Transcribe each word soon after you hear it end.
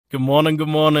Good morning, good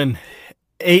morning.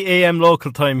 8 a.m.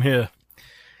 local time here.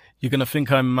 You're going to think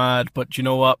I'm mad, but you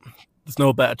know what? There's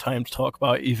no better time to talk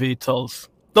about eVTOLs.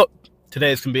 Look,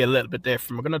 today's going to be a little bit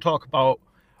different. We're going to talk about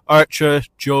Archer,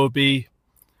 Joby,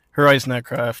 Horizon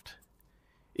Aircraft,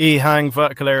 EHang,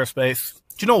 Vertical Aerospace.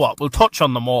 Do you know what? We'll touch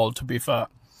on them all, to be fair.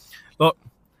 Look,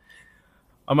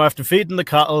 I'm after feeding the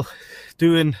cattle,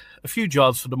 doing a few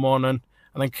jobs for the morning,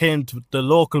 and I came to the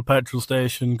local petrol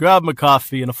station, grabbed my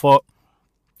coffee, and I thought,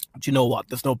 do you know what?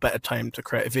 There's no better time to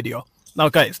create a video. Now,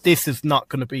 guys, this is not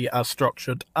going to be as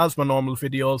structured as my normal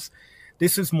videos.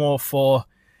 This is more for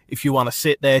if you want to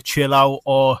sit there, chill out,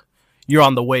 or you're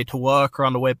on the way to work or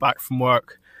on the way back from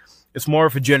work. It's more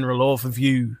of a general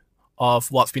overview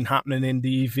of what's been happening in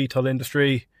the VTOL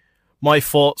industry, my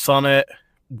thoughts on it,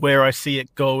 where I see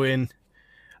it going,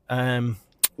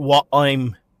 what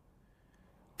I'm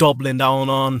doubling down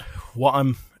on, what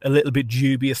I'm a little bit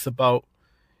dubious about.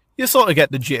 You sort of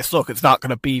get the gist. Look, it's not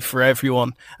going to be for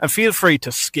everyone. And feel free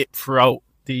to skip throughout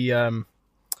the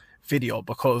video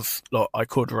because, look, I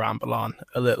could ramble on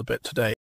a little bit today.